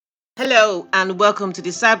Hello and welcome to the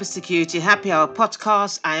Cybersecurity Happy Hour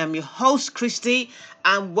podcast. I am your host, Christy,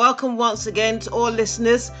 and welcome once again to all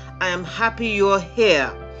listeners. I am happy you're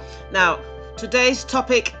here. Now, today's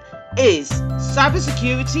topic is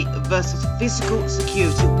cybersecurity versus physical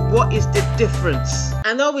security. What is the difference?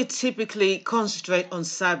 I know we typically concentrate on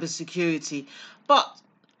cybersecurity, but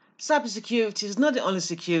cybersecurity is not the only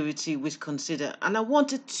security we consider, and I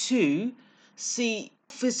wanted to see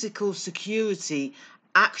physical security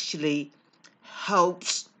actually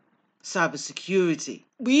helps cybersecurity.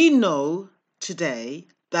 We know today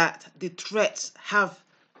that the threats have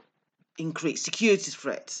increased, security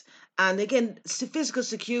threats. And again, physical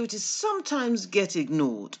security sometimes get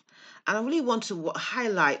ignored. And I really want to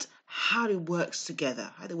highlight how it works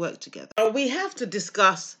together, We have to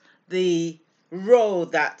discuss the role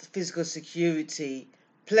that physical security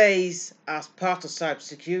plays as part of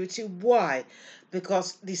cybersecurity. Why?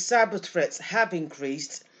 Because the cyber threats have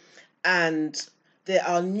increased and there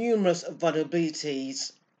are numerous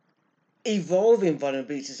vulnerabilities, evolving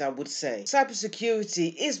vulnerabilities, I would say.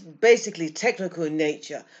 Cybersecurity is basically technical in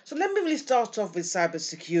nature. So let me really start off with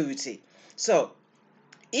cybersecurity. So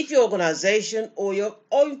if your organization or your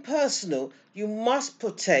own personal, you must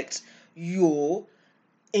protect your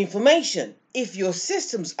information. If your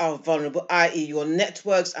systems are vulnerable, i.e. your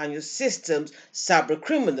networks and your systems, cyber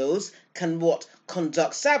criminals can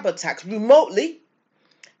conduct cyber attacks remotely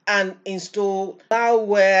and install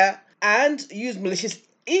malware and use malicious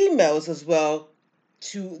emails as well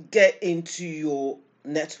to get into your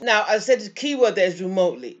network. Now, as I said, the keyword there is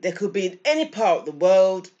remotely. They could be in any part of the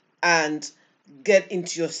world and get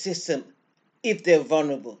into your system if they're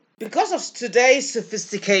vulnerable. Because of today's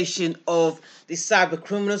sophistication of the cyber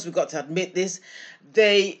criminals, we've got to admit this,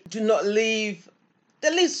 they leave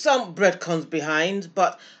some breadcrumbs behind,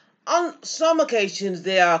 but on some occasions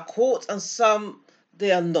they are caught and some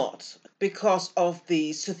they are not, because of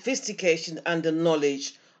the sophistication and the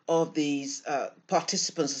knowledge of these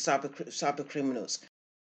participants of cyber criminals.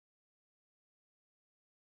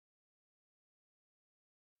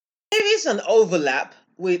 There is an overlap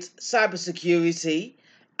with cybersecurity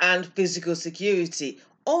and physical security,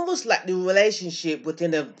 almost like the relationship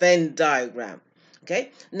within a Venn diagram. Okay,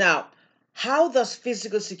 now how does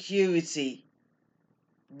physical security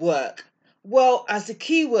work? Well, as the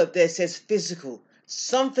keyword there says physical,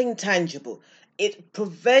 something tangible. It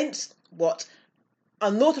prevents what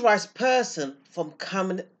unauthorized person from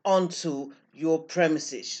coming onto your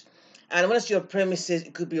premises. And when it's your premises,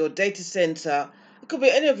 it could be your data center, it could be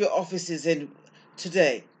any of your offices in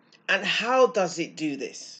today. And how does it do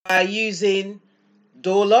this? By using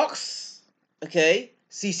door locks, okay,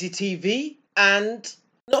 CCTV, and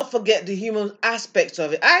not forget the human aspect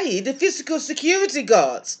of it, i.e. the physical security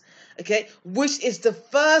guards, okay, which is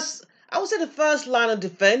I would say the first line of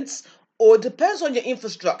defense, or it depends on your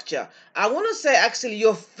infrastructure. I want to say actually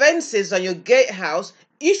your fences on your gatehouse,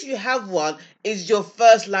 if you have one, is your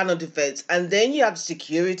first line of defense. And then you have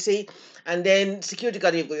security, and then security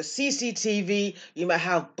guard, you've got your CCTV, you might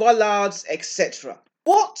have bollards, etc.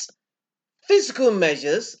 What physical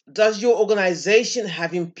measures does your organization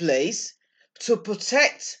have in place to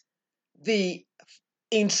protect the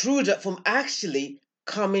intruder from actually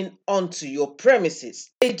coming onto your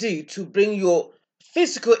premises? They do to bring your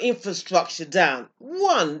physical infrastructure down.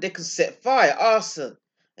 One, they can set fire, arson.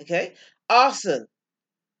 Okay, arson.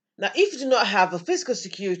 Now, if you do not have a physical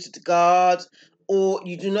security guard, or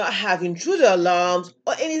you do not have intruder alarms,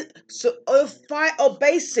 or or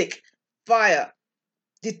basic fire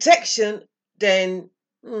detection, then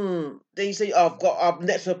you say, oh, I've got our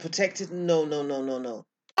network protected. No, no, no, no, no.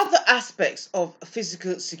 Other aspects of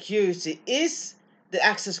physical security is the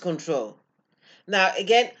access control. Now,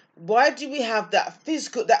 again, why do we have that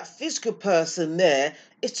physical person there?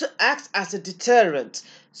 Is to act as a deterrent.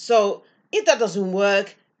 So if that doesn't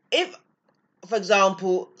work, if, for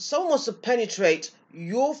example, someone wants to penetrate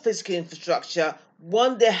your physical infrastructure,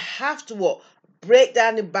 one, they have to break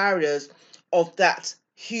down the barriers of that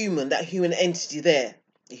human entity there,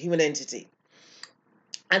 the human entity.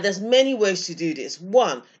 And there's many ways to do this.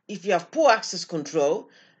 One, if you have poor access control,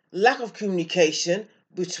 lack of communication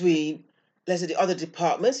between, let's say, the other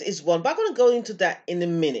departments is one, but I'm going to go into that in a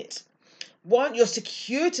minute. One, your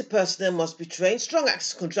security personnel must be trained, strong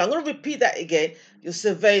access control. I'm going to repeat that again, your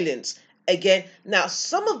surveillance. Again, now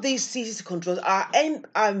some of these CCTV controls are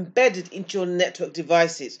embedded into your network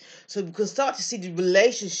devices. So we can start to see the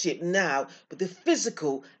relationship now with the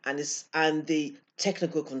physical and the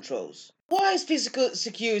technical controls. Why is physical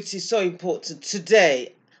security so important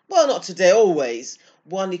today? Well, not today, always.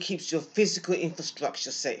 One, it keeps your physical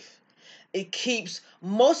infrastructure safe. It keeps,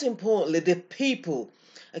 most importantly, the people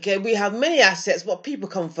Okay, we have many assets, but people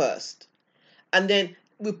come first, and then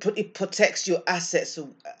it protects your assets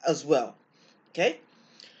as well. Okay,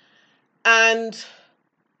 and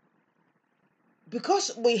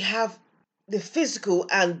because we have the physical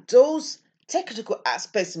and those technical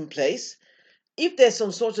aspects in place, if there's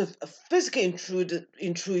some sort of a physical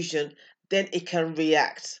intrusion, then it can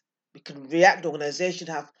react. We can react. The organization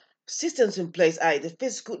have systems in place, i.e., the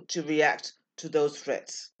physical, to react to those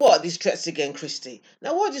threats. What are these threats again, Christy?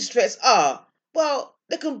 Now, what these threats are? Well,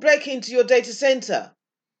 they can break into your data center.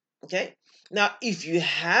 Okay. Now, if you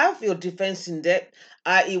have your defense in depth,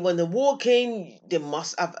 i.e., when they walk in, they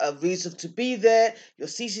must have a reason to be there, your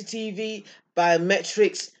CCTV,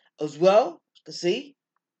 biometrics as well. You can see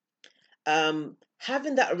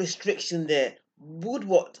having that restriction there would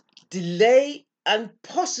what delay and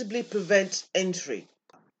possibly prevent entry.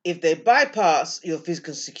 If they bypass your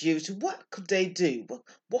physical security, what could they do?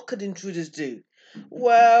 What could intruders do?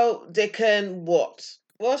 Well, they can what?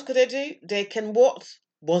 What else could they do? They can what?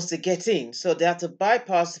 Once they get in, so they have to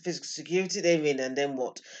bypass the physical security they're in, and then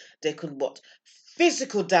what? They can what?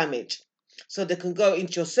 Physical damage. So they can go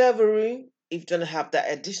into your server room if you don't have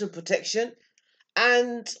that additional protection.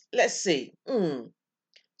 And let's see.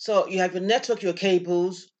 So you have your network, your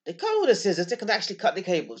cables. They come with the scissors. They can actually cut the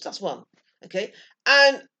cables. That's one. Okay.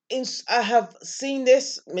 And I have seen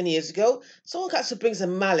this many years ago. Someone actually brings a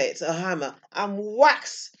mallet, a hammer, and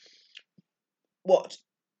whacks what?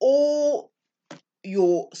 All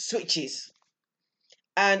your switches.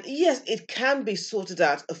 And yes, it can be sorted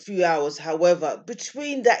out a few hours. However,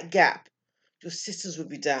 between that gap, your systems will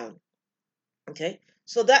be down. Okay.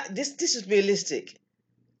 So that this is realistic.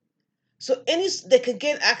 So they can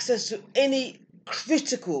gain access to anything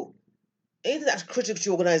that's critical to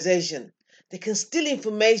your organization. They can steal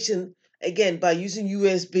information again by using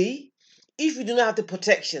USB if you do not have the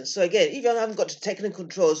protection. So again, if you haven't got the technical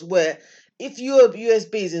controls where if your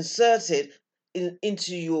USB is inserted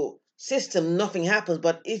into your system, nothing happens.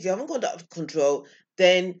 But if you haven't got that control,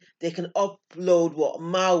 then they can upload what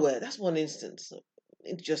malware. That's one instance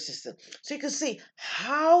into your system. So you can see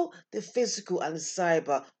how the physical and the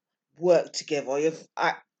cyber work together, or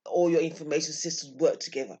all your information systems work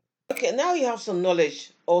together. Okay, now you have some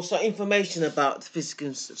knowledge or some information about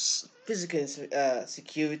physical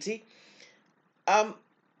security. Um,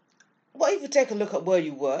 what if you take a look at where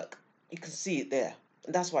you work? You can see it there,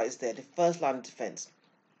 and that's why it's there, the first line of defense.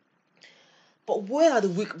 But where are the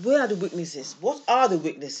weaknesses? What are the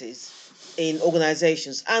weaknesses in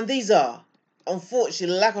organizations? And these are,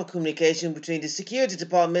 unfortunately, lack of communication between the security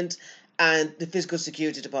department and the physical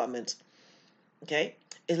security department. Okay,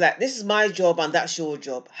 it's like this is my job and that's your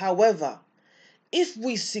job. However, if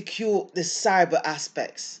we secure the cyber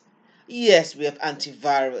aspects, yes, we have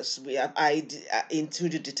antivirus, we have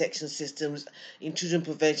intrusion detection systems, intrusion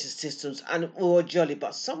prevention systems, and we're jolly.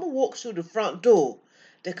 But someone walks through the front door,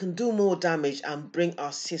 they can do more damage and bring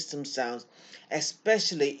our systems down,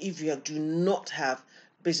 especially if you do not have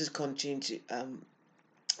business continuity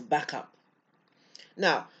backup.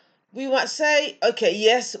 Now, we might say, okay,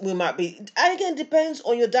 yes, we might be, and again, depends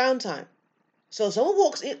on your downtime. So someone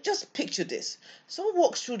walks in, just picture this. Someone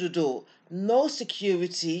walks through the door, no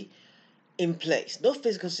security in place, no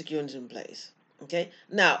physical security in place. Okay.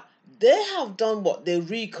 Now, they have done what? They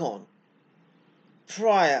recon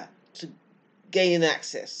prior to gaining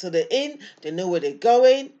access. So they're in, they know where they're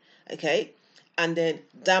going, okay, and then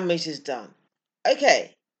damage is done.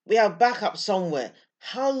 Okay, we have backup somewhere.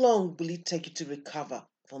 How long will it take you to recover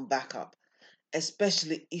from backup?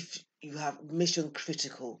 Especially if you have mission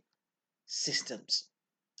critical systems.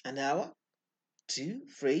 An hour? 2,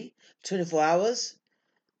 3, 24 hours.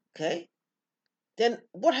 Okay. Then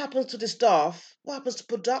what happens to the staff? What happens to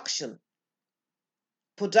production?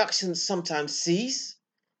 Production sometimes cease.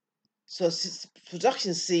 So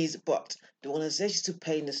production cease, but the organization is still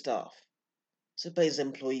paying the staff, still pays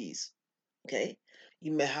employees. Okay.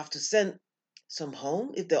 You may have to send some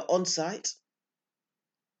home if they're on site,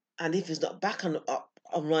 and if it's not back on up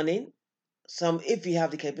and running, some if you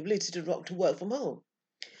have the capability to work from home.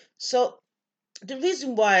 So the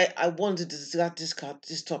reason why I wanted to discuss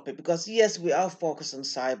this topic, because yes, we are focused on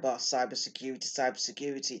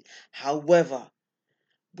cybersecurity. However,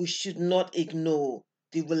 we should not ignore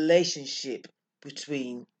the relationship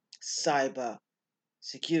between cyber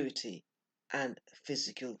security and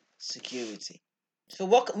physical security. So,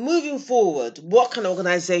 what moving forward, what can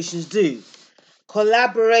organizations do?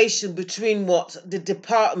 Collaboration between what the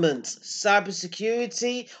departments,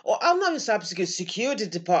 cybersecurity, or I'm not in cybersecurity, security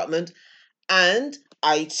department and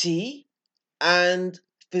IT and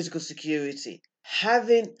physical security.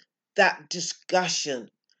 Having that discussion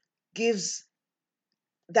gives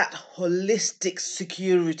that holistic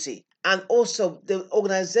security. And also, the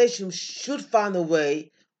organization should find a way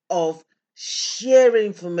of sharing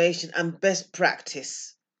information and best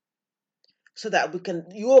practice so that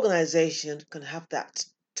your organization can have that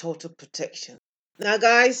total protection. Now,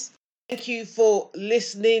 guys, thank you for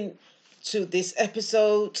listening to this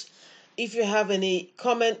episode. If you have any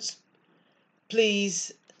comments,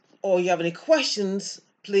 please, or you have any questions,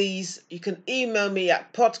 please, you can email me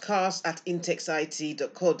at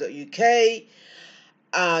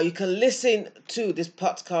podcast@intexit.co.uk. You can listen to this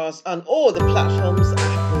podcast on all the platforms,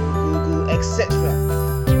 Apple, Google, etc.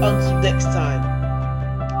 Until next time.